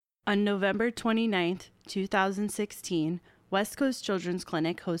On November 29th, 2016, West Coast Children's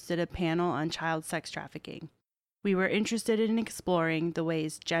Clinic hosted a panel on child sex trafficking. We were interested in exploring the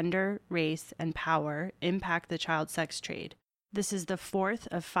ways gender, race, and power impact the child sex trade. This is the fourth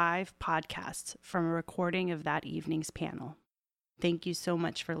of 5 podcasts from a recording of that evening's panel. Thank you so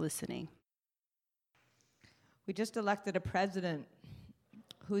much for listening. We just elected a president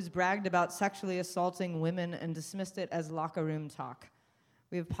who's bragged about sexually assaulting women and dismissed it as locker room talk.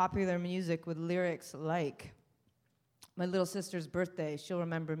 We have popular music with lyrics like, "My little sister's birthday, she'll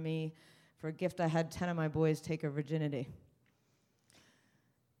remember me. For a gift I had 10 of my boys take her virginity."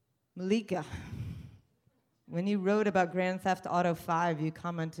 Malika, when you wrote about Grand Theft Auto 5, you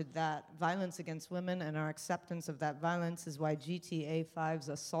commented that violence against women and our acceptance of that violence is why GTA 5's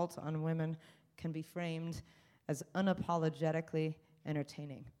assault on women can be framed as unapologetically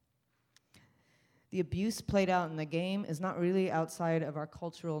entertaining. The abuse played out in the game is not really outside of our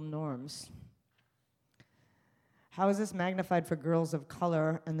cultural norms. How is this magnified for girls of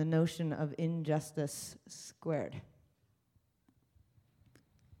color and the notion of injustice squared?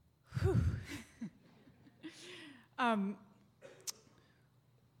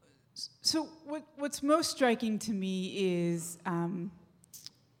 So what's most striking to me is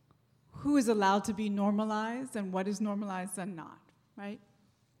who is allowed to be normalized and what is normalized and not, right?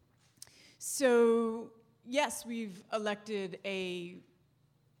 So, yes, we've elected a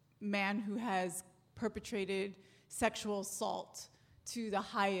man who has perpetrated sexual assault to the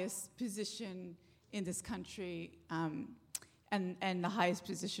highest position in this country and the highest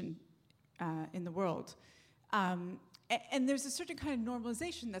position in the world. And there's a certain kind of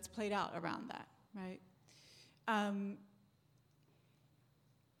normalization that's played out around that, right?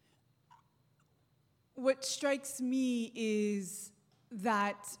 What strikes me is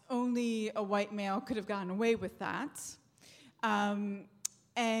that only a white male could have gotten away with that, and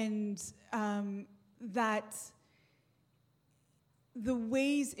that the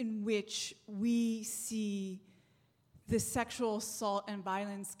ways in which we see the sexual assault and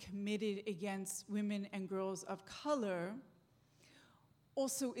violence committed against women and girls of color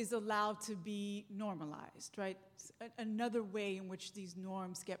also is allowed to be normalized, right? It's another way in which these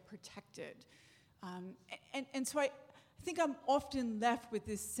norms get protected. And so I think I'm often left with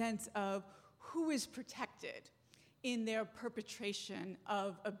this sense of who is protected in their perpetration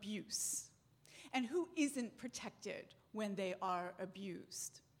of abuse and who isn't protected when they are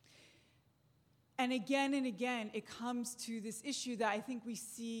abused. And again, it comes to this issue that I think we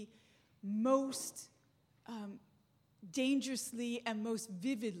see most dangerously and most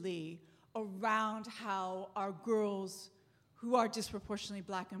vividly around how our girls who are disproportionately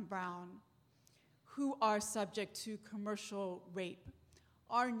black and brown, who are subject to commercial rape,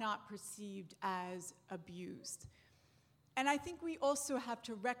 are not perceived as abused. And I think we also have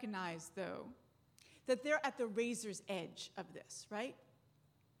to recognize, though, that they're at the razor's edge of this, right?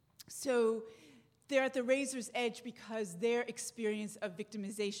 So they're at the razor's edge because their experience of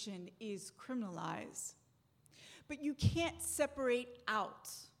victimization is criminalized. But you can't separate out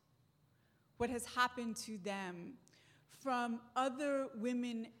what has happened to them from other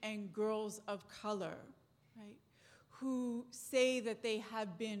women and girls of color, right, who say that they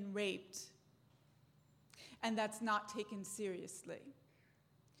have been raped and that's not taken seriously,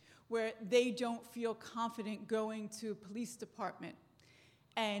 where they don't feel confident going to a police department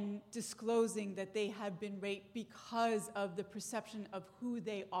and disclosing that they have been raped because of the perception of who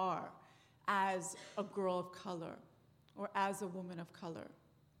they are as a girl of color or as a woman of color.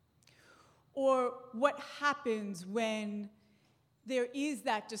 Or what happens when there is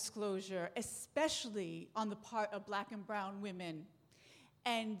that disclosure, especially on the part of black and brown women,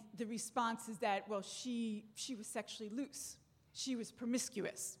 and the response is that, well, she was sexually loose, she was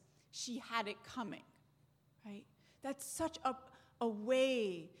promiscuous, she had it coming, right? That's such a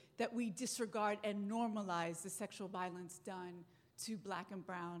way that we disregard and normalize the sexual violence done to black and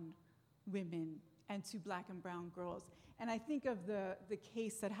brown women and to black and brown girls. And I think of the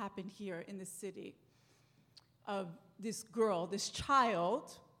case that happened here in the city of this girl, this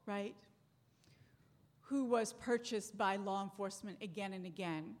child, right, who was purchased by law enforcement again and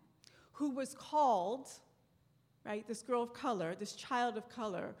again, who was called, right, this girl of color, this child of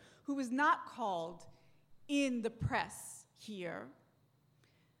color, who was not called in the press here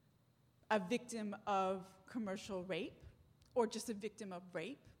a victim of commercial rape or just a victim of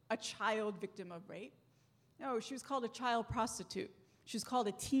rape, a child victim of rape. No, she was called a child prostitute. She was called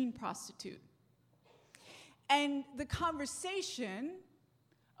a teen prostitute. And the conversation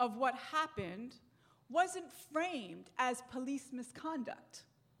of what happened wasn't framed as police misconduct.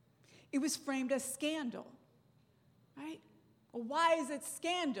 It was framed as scandal, right? Well, why is it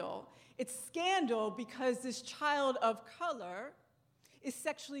scandal? It's scandal because this child of color is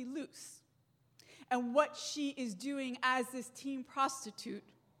sexually loose. And what she is doing as this teen prostitute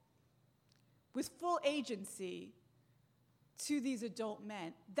with full agency to these adult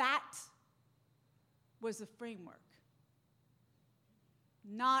men, that was the framework.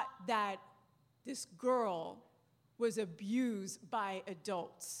 Not that this girl was abused by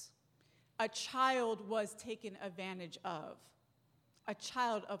adults. A child was taken advantage of. A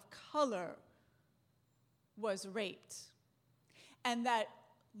child of color was raped. And that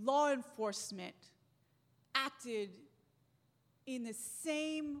law enforcement acted in the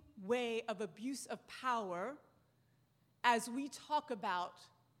same way of abuse of power as we talk about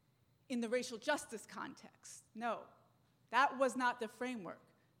in the racial justice context. No, that was not the framework.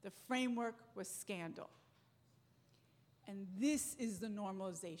 The framework was scandal. And this is the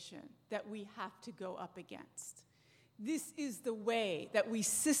normalization that we have to go up against. This is the way that we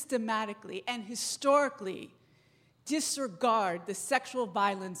systematically and historically disregard the sexual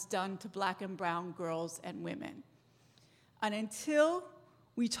violence done to Black and brown girls and women. And until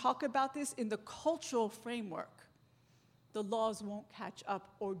we talk about this in the cultural framework, the laws won't catch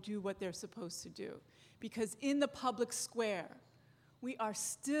up or do what they're supposed to do. Because in the public square, we are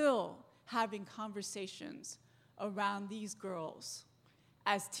still having conversations around these girls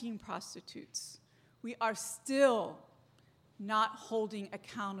as teen prostitutes. We are still not holding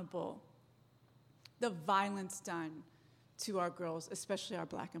accountable the violence done to our girls, especially our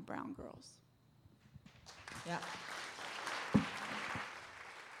Black and brown girls. Yeah.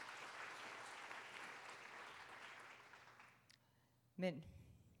 Min,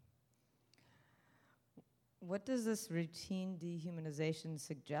 what does this routine dehumanization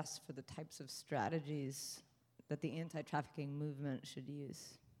suggest for the types of strategies that the anti-trafficking movement should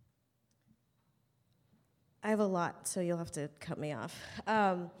use? I have a lot, so you'll have to cut me off.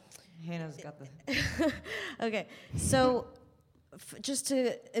 Hannah's got the... Okay, so just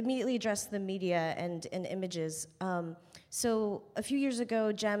to immediately address the media and images. So a few years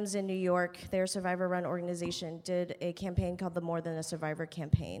ago, GEMS in New York, their survivor-run organization, did a campaign called the More Than a Survivor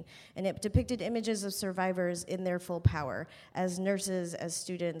campaign. And it depicted images of survivors in their full power, as nurses, as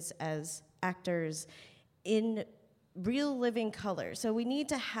students, as actors, in real living color. So we need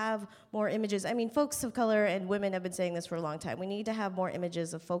to have more images. I mean, folks of color and women have been saying this for a long time. We need to have more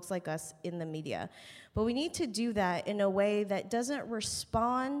images of folks like us in the media. But we need to do that in a way that doesn't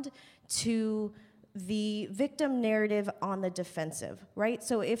respond to the victim narrative on the defensive, right?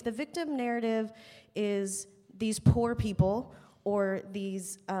 So if the victim narrative is these poor people, or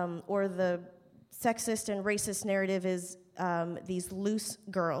these, or the sexist and racist narrative is these loose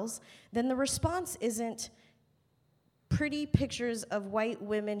girls, then the response isn't pretty pictures of white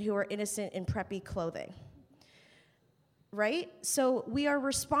women who are innocent in preppy clothing, right? So we are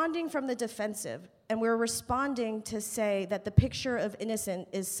responding from the defensive, and we're responding to say that the picture of innocent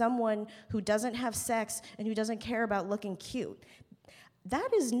is someone who doesn't have sex and who doesn't care about looking cute. That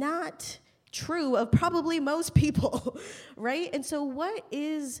is not true of probably most people, right? And so what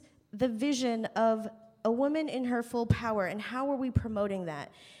is the vision of a woman in her full power, and how are we promoting that?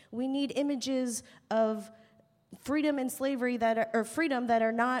 We need images of freedom and slavery freedom that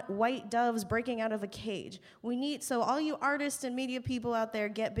are not white doves breaking out of a cage. So all you artists and media people out there,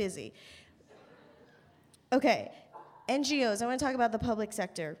 get busy. Okay, NGOs, I want to talk about the public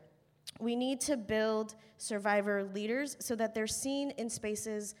sector. We need to build survivor leaders so that they're seen in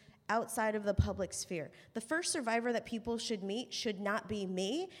spaces outside of the public sphere. The first survivor that people should meet should not be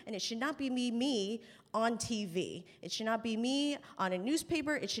me, and it should not be me on TV. It should not be me on a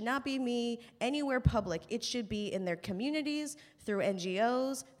newspaper. It should not be me anywhere public. It should be in their communities, through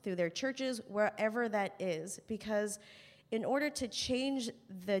NGOs, through their churches, wherever that is. Because in order to change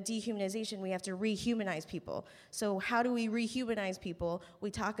the dehumanization, we have to rehumanize people. So how do we rehumanize people?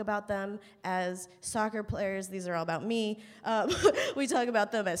 We talk about them as soccer players. These are all about me. We talk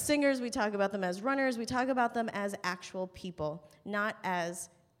about them as singers. We talk about them as runners. We talk about them as actual people, not as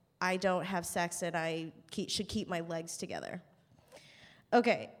I don't have sex and I should keep my legs together.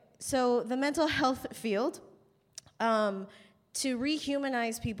 Okay, so the mental health field. To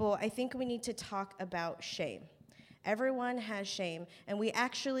rehumanize people, I think we need to talk about shame. Everyone has shame, and we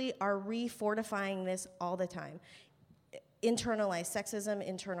actually are refortifying this all the time. Internalized sexism,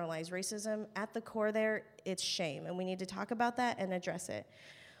 internalized racism, at the core there, it's shame, and we need to talk about that and address it.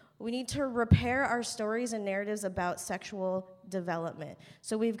 We need to repair our stories and narratives about sexual development.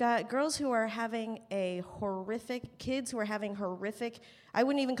 So we've got girls who are having kids who are having horrific, I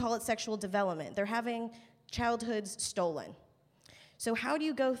wouldn't even call it sexual development. They're having childhoods stolen. So how do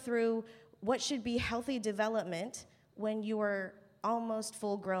you go through what should be healthy development when you are almost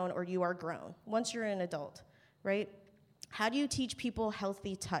full grown or you are grown, once you're an adult, right? How do you teach people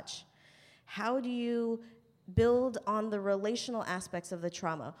healthy touch? How do you build on the relational aspects of the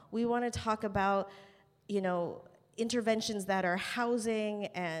trauma? We want to talk about, interventions that are housing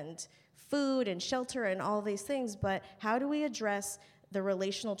and food and shelter and all these things, but how do we address the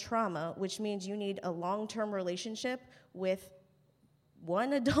relational trauma, which means you need a long-term relationship with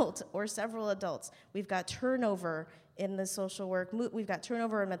one adult or several adults? We've got turnover in the social work, we've got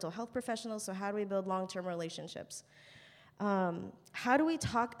turnover in mental health professionals, so how do we build long-term relationships? How do we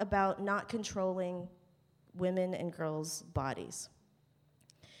talk about not controlling women and girls' bodies?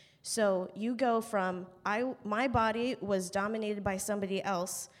 So you go from, my body was dominated by somebody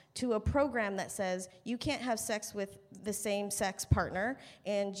else, to a program that says you can't have sex with the same sex partner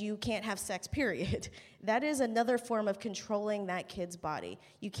and you can't have sex, period. That is another form of controlling that kid's body.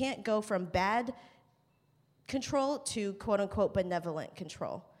 You can't go from bad control to quote unquote benevolent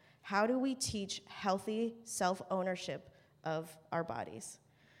control. How do we teach healthy self-ownership of our bodies?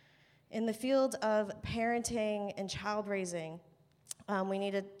 In the field of parenting and child raising, we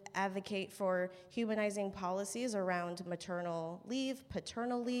need to advocate for humanizing policies around maternal leave,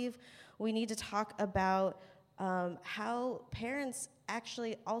 paternal leave. We need to talk about how parents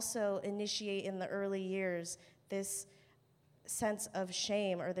actually also initiate in the early years this sense of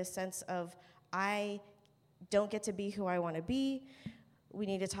shame or this sense of, I don't get to be who I want to be. We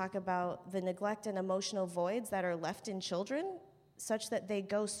need to talk about the neglect and emotional voids that are left in children such that they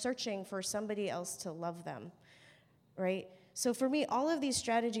go searching for somebody else to love them, right? So for me, all of these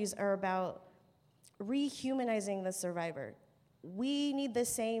strategies are about rehumanizing the survivor. We need the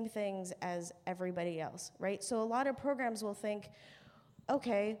same things as everybody else, right? So a lot of programs will think,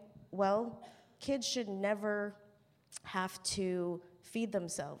 okay, well, kids should never have to feed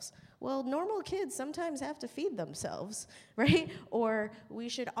themselves. Well, normal kids sometimes have to feed themselves, right? Or we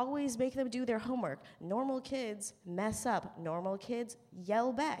should always make them do their homework. Normal kids mess up. Normal kids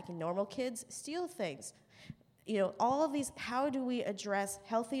yell back. Normal kids steal things. All of these, how do we address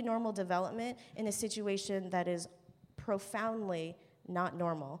healthy, normal development in a situation that is profoundly not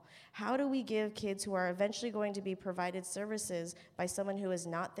normal? How do we give kids who are eventually going to be provided services by someone who is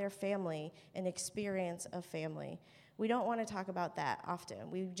not their family an experience of family? We don't want to talk about that often.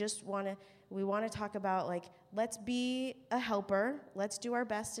 We want to talk about, let's be a helper. Let's do our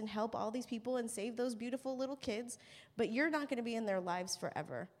best and help all these people and save those beautiful little kids, but you're not going to be in their lives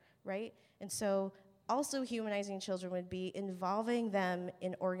forever, right? And so also humanizing children would be involving them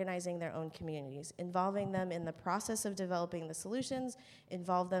in organizing their own communities, involving them in the process of developing the solutions,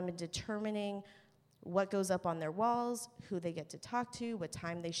 involve them in determining what goes up on their walls, who they get to talk to, what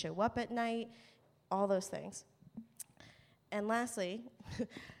time they show up at night, all those things. And lastly,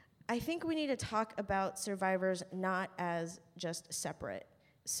 I think we need to talk about survivors not as just separate.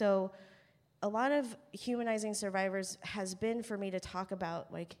 So a lot of humanizing survivors has been for me to talk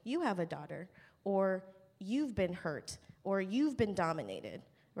about, you have a daughter, or you've been hurt, or you've been dominated,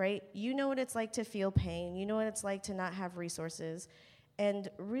 right? You know what it's like to feel pain. You know what it's like to not have resources. And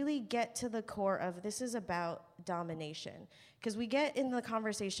really get to the core of, this is about domination. Because we get in the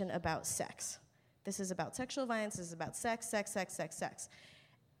conversation about sex. This is about sexual violence. This is about sex, sex, sex, sex, sex.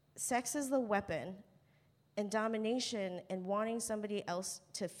 Sex is the weapon, and domination and wanting somebody else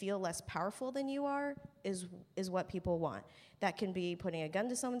to feel less powerful than you are is what people want. That can be putting a gun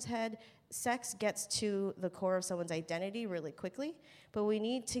to someone's head. Sex gets to the core of someone's identity really quickly, but we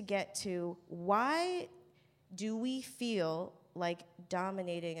need to get to, why do we feel like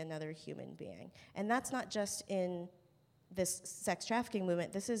dominating another human being? And that's not just in this sex trafficking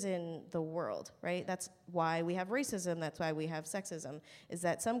movement, this is in the world, right? That's why we have racism, that's why we have sexism, is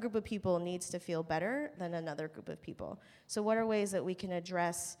that some group of people needs to feel better than another group of people. So what are ways that we can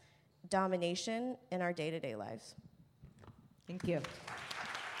address domination in our day-to-day lives? Thank you.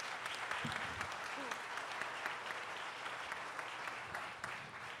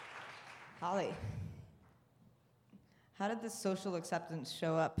 Holly, how did this social acceptance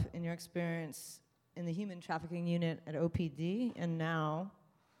show up in your experience in the human trafficking unit at OPD and now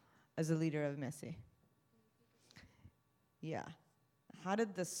as a leader of Missy? Yeah. How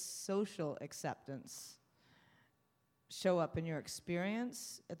did the social acceptance show up in your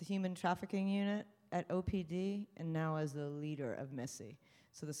experience at the human trafficking unit at OPD and now as the leader of Missy?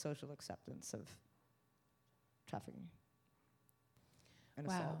 So the social acceptance of trafficking and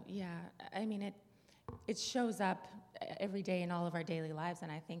assault. Wow, yeah. I mean, it shows up every day in all of our daily lives,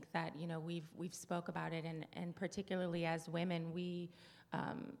 and I think that we've spoke about it, and particularly as women, we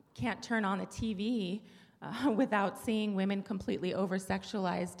can't turn on the TV without seeing women completely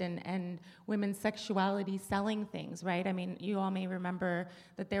over-sexualized and women's sexuality selling things, right? I mean, you all may remember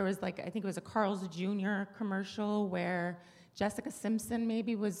that there was I think it was a Carl's Jr. commercial where Jessica Simpson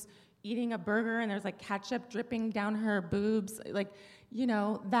maybe was eating a burger and there's ketchup dripping down her boobs.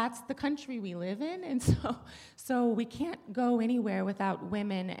 That's the country we live in. And so we can't go anywhere without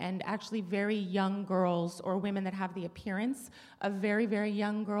women, and actually very young girls or women that have the appearance of very, very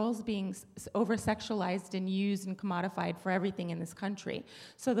young girls being over-sexualized and used and commodified for everything in this country.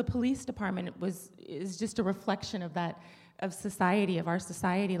 So the police department is just a reflection of that, of society, of our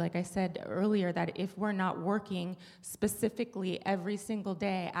society. Like I said earlier, that if we're not working specifically every single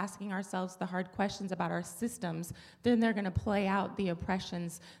day, asking ourselves the hard questions about our systems, then they're gonna play out the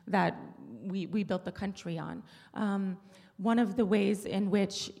oppressions that we built the country on. One of the ways in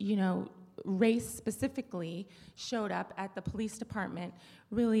which, race specifically showed up at the police department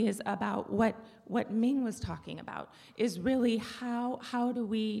really is about what Ming was talking about, is really how do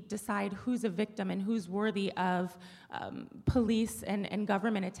we decide who's a victim and who's worthy of police and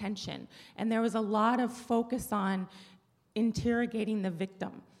government attention. And there was a lot of focus on interrogating the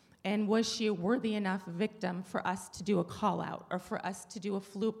victim. And was she a worthy enough victim for us to do a call out, or for us to do a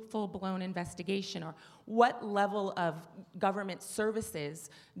full-blown investigation, or what level of government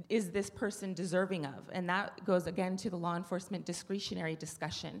services is this person deserving of? And that goes again to the law enforcement discretionary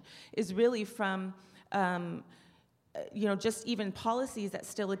discussion, is really from just even policies that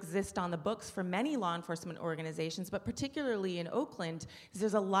still exist on the books for many law enforcement organizations, but particularly in Oakland,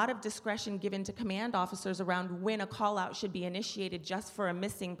 there's a lot of discretion given to command officers around when a call out should be initiated just for a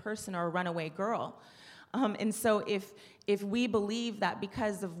missing person or a runaway girl. And so if we believe that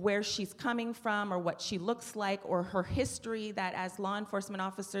because of where she's coming from or what she looks like or her history, that as law enforcement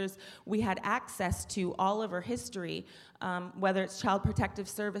officers we had access to all of her history, whether it's child protective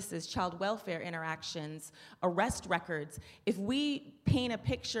services, child welfare interactions, arrest records, if we paint a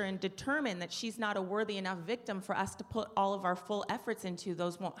picture and determine that she's not a worthy enough victim for us to put all of our full efforts into,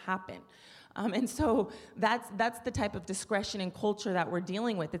 those won't happen. And so that's the type of discretion and culture that we're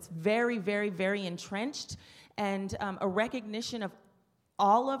dealing with. It's very, very, very entrenched, and a recognition of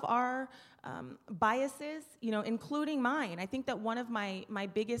all of our biases, including mine. I think that one of my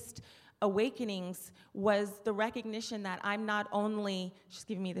biggest awakenings was the recognition that I'm not only, just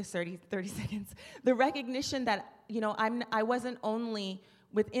give me this 30 seconds, the recognition that, I wasn't only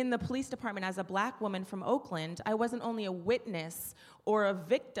within the police department as a Black woman from Oakland, I wasn't only a witness or a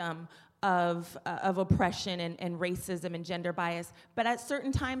victim of oppression and racism and gender bias, but at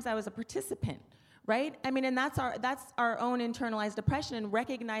certain times I was a participant, right? I mean, and that's our own internalized oppression, and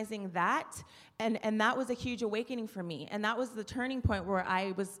recognizing that, and that was a huge awakening for me, and that was the turning point where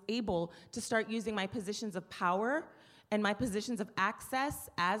I was able to start using my positions of power and my positions of access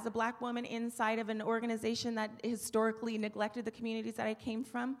as a Black woman inside of an organization that historically neglected the communities that I came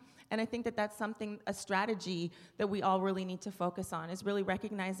from. And I think that that's a strategy that we all really need to focus on, is really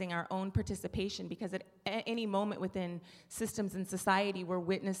recognizing our own participation, because at any moment within systems and society, we're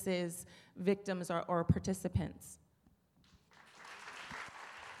witnesses, victims, or participants.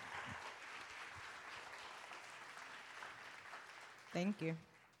 Thank you.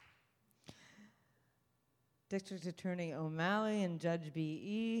 District Attorney O'Malley and Judge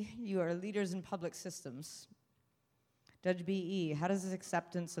B.E., you are leaders in public systems. Judge B.E., how does this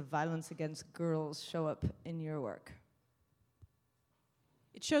acceptance of violence against girls show up in your work?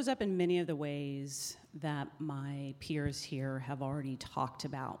 It shows up in many of the ways that my peers here have already talked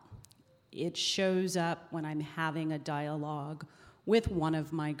about. It shows up when I'm having a dialogue with one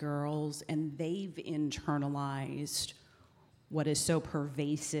of my girls and they've internalized what is so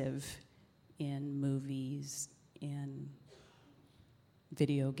pervasive in movies, in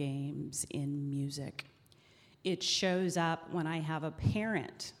video games, in music. It shows up when I have a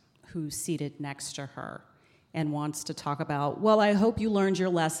parent who's seated next to her and wants to talk about, well, I hope you learned your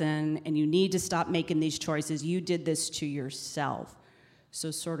lesson and you need to stop making these choices. You did this to yourself.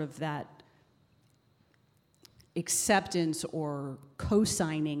 So sort of that acceptance or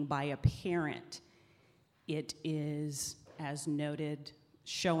co-signing by a parent. It is, as noted,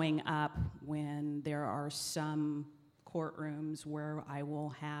 showing up when there are some courtrooms where I will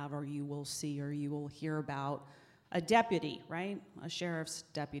have, or you will see, or you will hear about a deputy, right? A sheriff's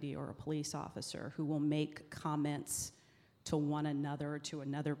deputy or a police officer who will make comments to one another, to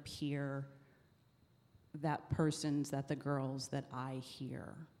another peer, that the girls that I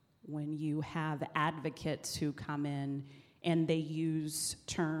hear. When you have advocates who come in and they use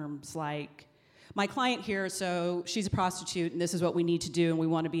terms like, my client here, so she's a prostitute and this is what we need to do and we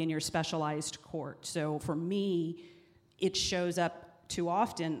want to be in your specialized court. So for me, it shows up too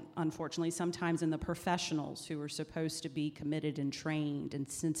often, unfortunately, sometimes in the professionals who are supposed to be committed and trained and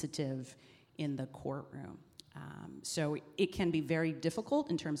sensitive in the courtroom. So it can be very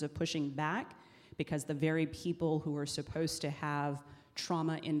difficult in terms of pushing back, because the very people who are supposed to have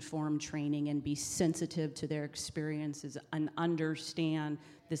trauma-informed training and be sensitive to their experiences and understand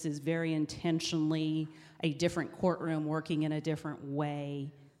this is very intentionally a different courtroom working in a different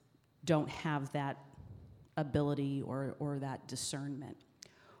way, don't have that ability or that discernment.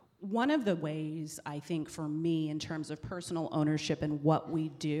 One of the ways, I think, for me, in terms of personal ownership and what we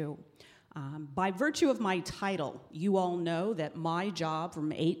do, by virtue of my title, you all know that my job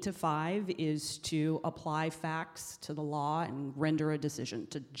from 8 to 5 is to apply facts to the law and render a decision,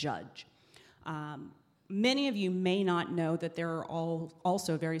 to judge. Many of you may not know that there are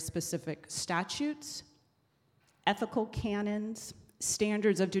also very specific statutes, ethical canons,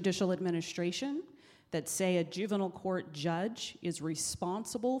 standards of judicial administration that say a juvenile court judge is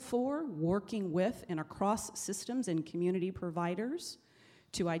responsible for working with and across systems and community providers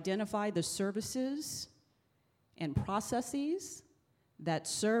to identify the services and processes that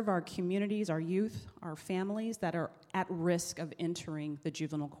serve our communities, our youth, our families that are at risk of entering the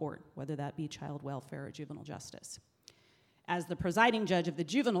juvenile court, whether that be child welfare or juvenile justice. As the presiding judge of the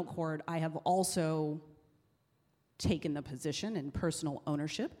juvenile court, I have also taken the position in personal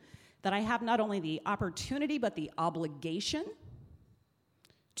ownership that I have not only the opportunity but the obligation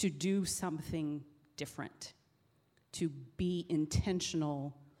to do something different, to be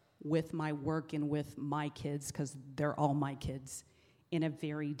intentional with my work and with my kids, because they're all my kids, in a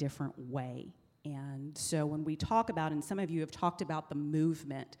very different way. And so when we talk about, and some of you have talked about the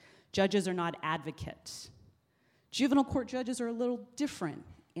movement, judges are not advocates. Juvenile court judges are a little different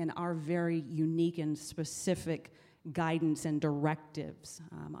in our very unique and specific guidance and directives.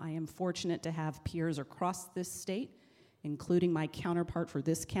 I am fortunate to have peers across this state, including my counterpart for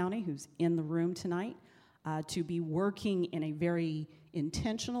this county, who's in the room tonight, to be working in a very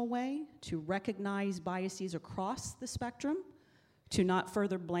intentional way to recognize biases across the spectrum, to not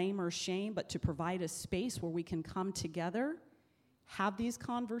further blame or shame, but to provide a space where we can come together, have these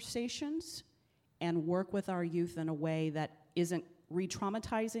conversations, and work with our youth in a way that isn't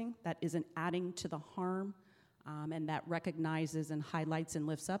re-traumatizing, that isn't adding to the harm, and that recognizes and highlights and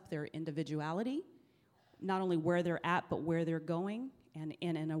lifts up their individuality, not only where they're at, but where they're going, and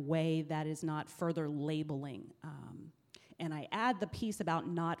in a way that is not further labeling. And I add the piece about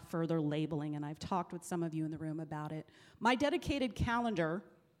not further labeling, and I've talked with some of you in the room about it. My dedicated calendar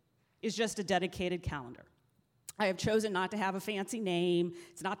is just a dedicated calendar. I have chosen not to have a fancy name.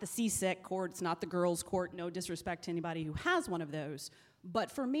 It's not the CSEC court, it's not the girls' court, no disrespect to anybody who has one of those.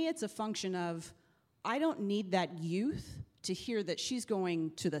 But for me, it's a function of, I don't need that youth to hear that she's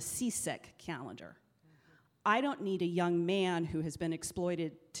going to the CSEC calendar. I don't need a young man who has been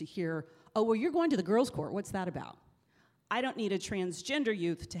exploited to hear, oh, well, you're going to the girls' court. What's that about? I don't need a transgender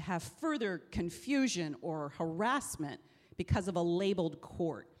youth to have further confusion or harassment because of a labeled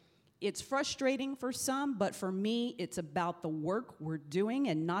court. It's frustrating for some, but for me, it's about the work we're doing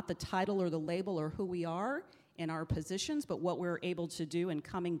and not the title or the label or who we are in our positions, but what we're able to do and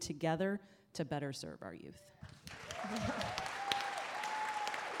coming together to better serve our youth.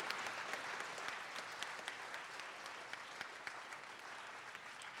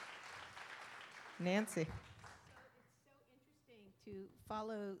 Nancy. It's so interesting to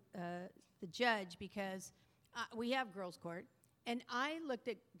follow the judge, because we have girls' court, and I looked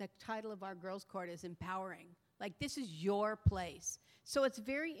at the title of our girls' court as empowering. Like, this is your place. So it's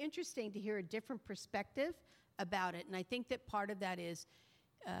very interesting to hear a different perspective about it, and I think that part of that is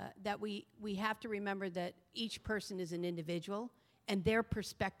that we have to remember that each person is an individual, and their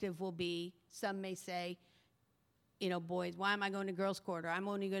perspective will be, some may say, you know, boys, why am I going to girls' court? Or I'm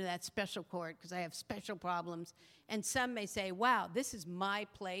only going to that special court because I have special problems. And some may say, wow, this is my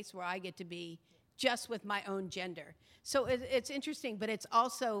place where I get to be just with my own gender. So it's interesting, but it's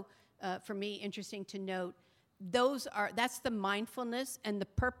also, for me, interesting to note, that's the mindfulness and the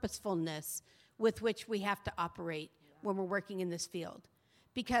purposefulness with which we have to operate when we're working in this field.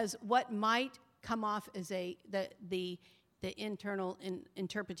 Because what might come off as the internal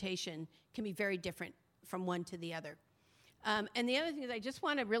interpretation can be very different from one to the other. And the other thing is, I just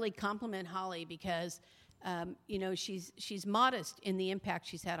want to really compliment Holly, because you know, she's modest in the impact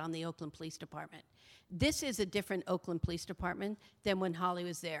she's had on the Oakland Police Department. This is a different Oakland Police Department than when Holly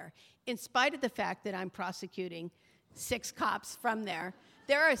was there. In spite of the fact that I'm prosecuting 6 cops from there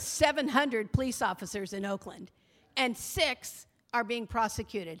are 700 police officers in Oakland, and 6 are being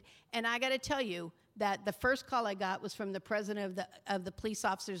prosecuted. And I got to tell you that the first call I got was from the president of the Police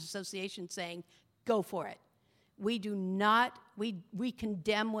Officers Association saying, go for it. We do not, we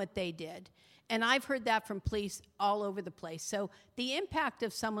condemn what they did. And I've heard that from police all over the place. So the impact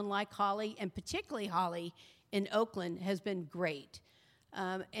of someone like Holly, and particularly Holly in Oakland, has been great.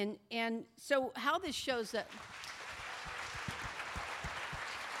 And so how this shows up...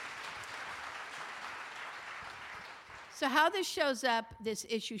 So how this shows up, this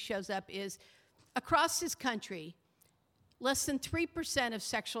issue shows up, is across this country, less than 3% of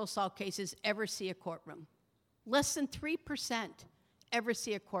sexual assault cases ever see a courtroom. Less than 3% ever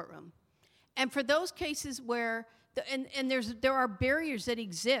see a courtroom. And for those cases where, there are barriers that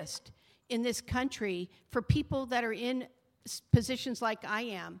exist in this country for people that are in positions like I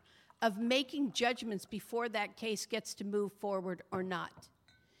am, of making judgments before that case gets to move forward or not.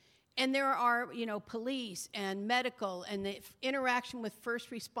 And there are, police and medical and the interaction with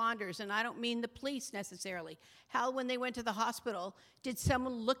first responders, and I don't mean the police necessarily. How, when they went to the hospital, did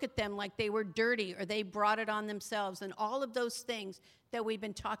someone look at them like they were dirty or they brought it on themselves? And all of those things that we've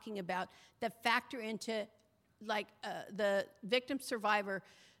been talking about that factor into, the victim survivor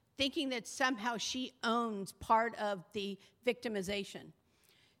thinking that somehow she owns part of the victimization.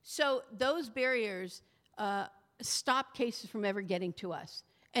 So those barriers stop cases from ever getting to us.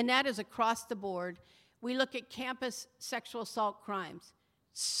 And that is across the board. We look at campus sexual assault crimes.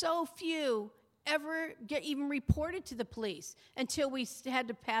 So few ever get even reported to the police until we had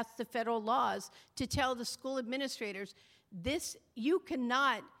to pass the federal laws to tell the school administrators, you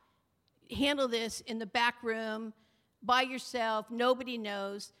cannot handle this in the back room by yourself. Nobody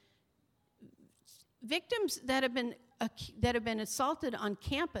knows. Victims that have been assaulted on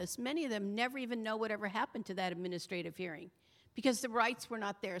campus, many of them never even know whatever happened to that administrative hearing, because the rights were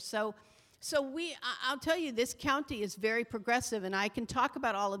not there. So I'll tell you, this county is very progressive, and I can talk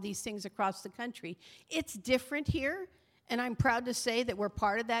about all of these things across the country. It's different here, and I'm proud to say that we're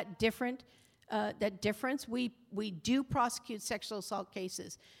part of that difference. We do prosecute sexual assault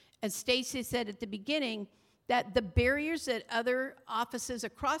cases. As Stacey said at the beginning, that the barriers that other offices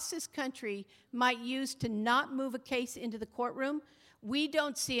across this country might use to not move a case into the courtroom, we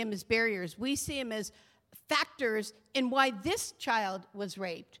don't see them as barriers. We see them as factors in why this child was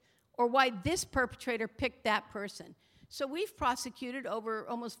raped or why this perpetrator picked that person. So we've prosecuted over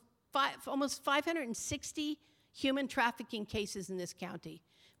almost 560 human trafficking cases in this county,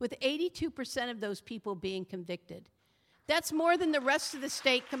 with 82% of those people being convicted. That's more than the rest of the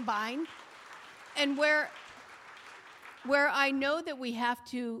state combined. And where I know that we have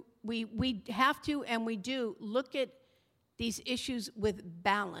to and we do look at these issues with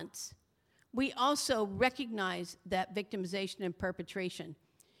balance, we also recognize that victimization and perpetration.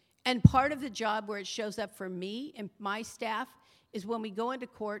 And part of the job where it shows up for me and my staff is when we go into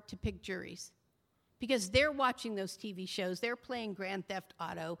court to pick juries. Because they're watching those TV shows, they're playing Grand Theft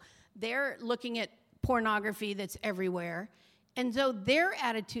Auto, they're looking at pornography that's everywhere. And so their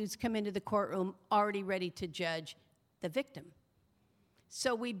attitudes come into the courtroom already ready to judge the victim.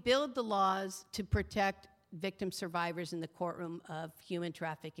 So we build the laws to protect victim survivors in the courtroom of human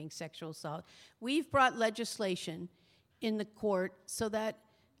trafficking, sexual assault. We've brought legislation in the court so that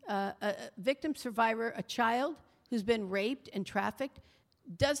a victim survivor, a child who's been raped and trafficked,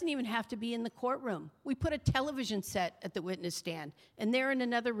 doesn't even have to be in the courtroom. We put a television set at the witness stand, and they're in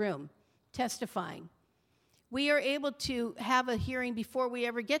another room testifying. We are able to have a hearing before we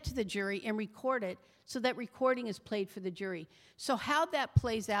ever get to the jury and record it, so that recording is played for the jury. So how that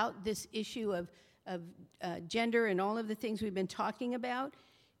plays out, this issue of gender and all of the things we've been talking about,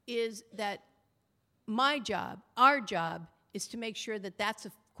 is that my job, our job, is to make sure that that's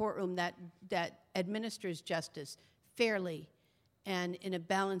a courtroom that administers justice fairly and in a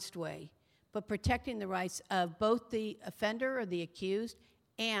balanced way, but protecting the rights of both the offender or the accused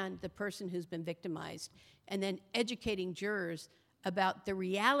and the person who's been victimized, and then educating jurors about the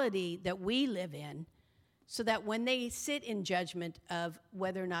reality that we live in, so that when they sit in judgment of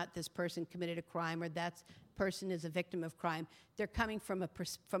whether or not this person committed a crime or that person is a victim of crime, they're coming from a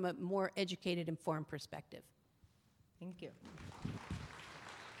more educated, informed perspective. Thank you.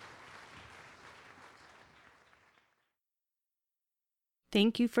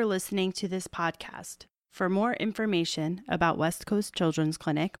 Thank you for listening to this podcast. For more information about West Coast Children's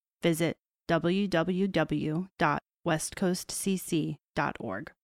Clinic, visit www.westcoastcc.org.